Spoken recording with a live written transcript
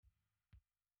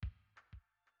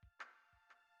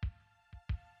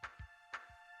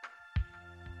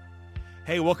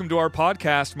Hey, welcome to our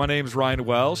podcast. My name is Ryan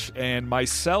Welsh, and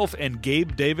myself and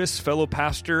Gabe Davis, fellow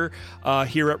pastor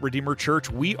here at Redeemer Church,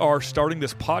 we are starting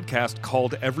this podcast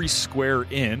called Every Square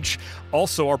Inch.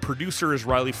 Also, our producer is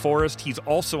Riley Forrest. He's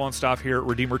also on staff here at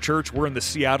Redeemer Church. We're in the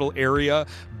Seattle area,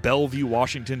 Bellevue,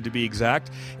 Washington, to be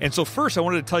exact. And so first, I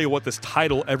wanted to tell you what this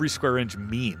title, Every Square Inch,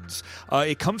 means.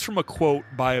 It comes from a quote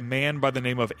by a man by the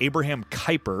name of Abraham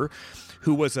Kuyper,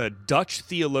 who was a Dutch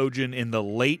theologian in the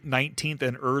late 19th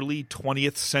and early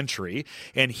 20th century.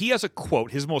 And he has a quote.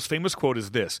 His most famous quote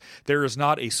is this: "There is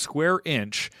not a square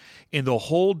inch in the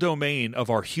whole domain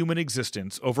of our human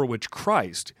existence over which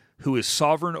Christ, who is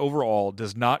sovereign over all,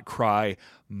 does not cry,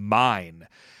 'Mine.'"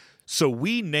 So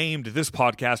we named this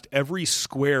podcast Every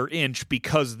Square Inch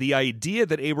because the idea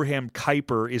that Abraham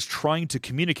Kuyper is trying to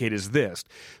communicate is this: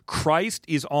 Christ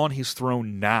is on his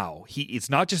throne now. It's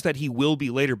not just that he will be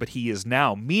later, but he is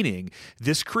now, meaning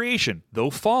this creation, though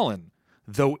fallen,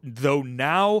 though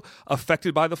now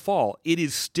affected by the fall, it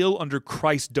is still under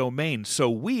Christ's domain. So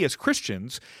we as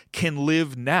Christians can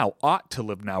live now, ought to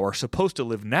live now, are supposed to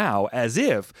live now as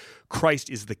if Christ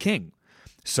is the king.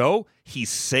 So he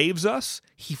saves us,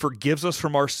 he forgives us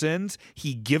from our sins,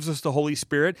 he gives us the Holy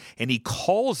Spirit, and he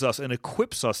calls us and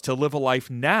equips us to live a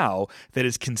life now that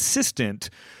is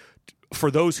consistent for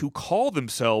those who call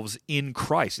themselves in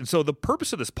Christ. And so the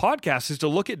purpose of this podcast is to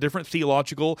look at different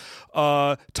theological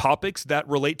topics that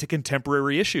relate to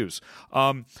contemporary issues.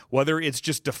 Whether it's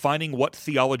just defining what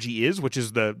theology is, which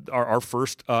is our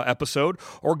first episode,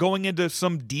 or going into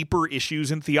some deeper issues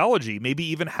in theology, maybe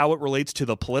even how it relates to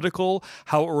the political,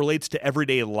 how it relates to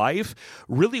everyday life.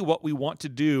 Really what we want to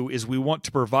do is we want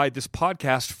to provide this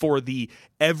podcast for the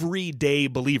everyday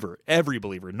believer, every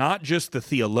believer, not just the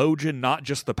theologian, not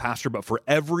just the pastor, but for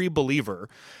every believer.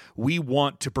 We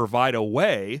want to provide a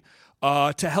way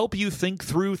to help you think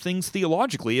through things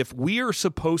theologically. If we are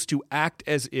supposed to act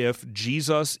as if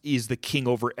Jesus is the king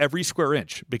over every square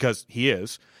inch, because he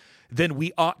is, then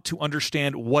we ought to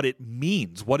understand what it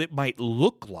means, what it might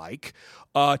look like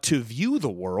to view the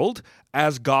world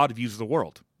as God views the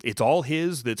world. It's all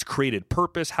his, that's created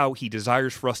purpose, how he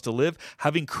desires for us to live,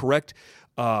 having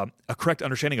a correct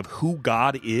understanding of who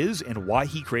God is and why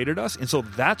he created us. And so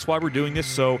that's why we're doing this.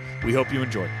 So we hope you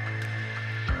enjoy.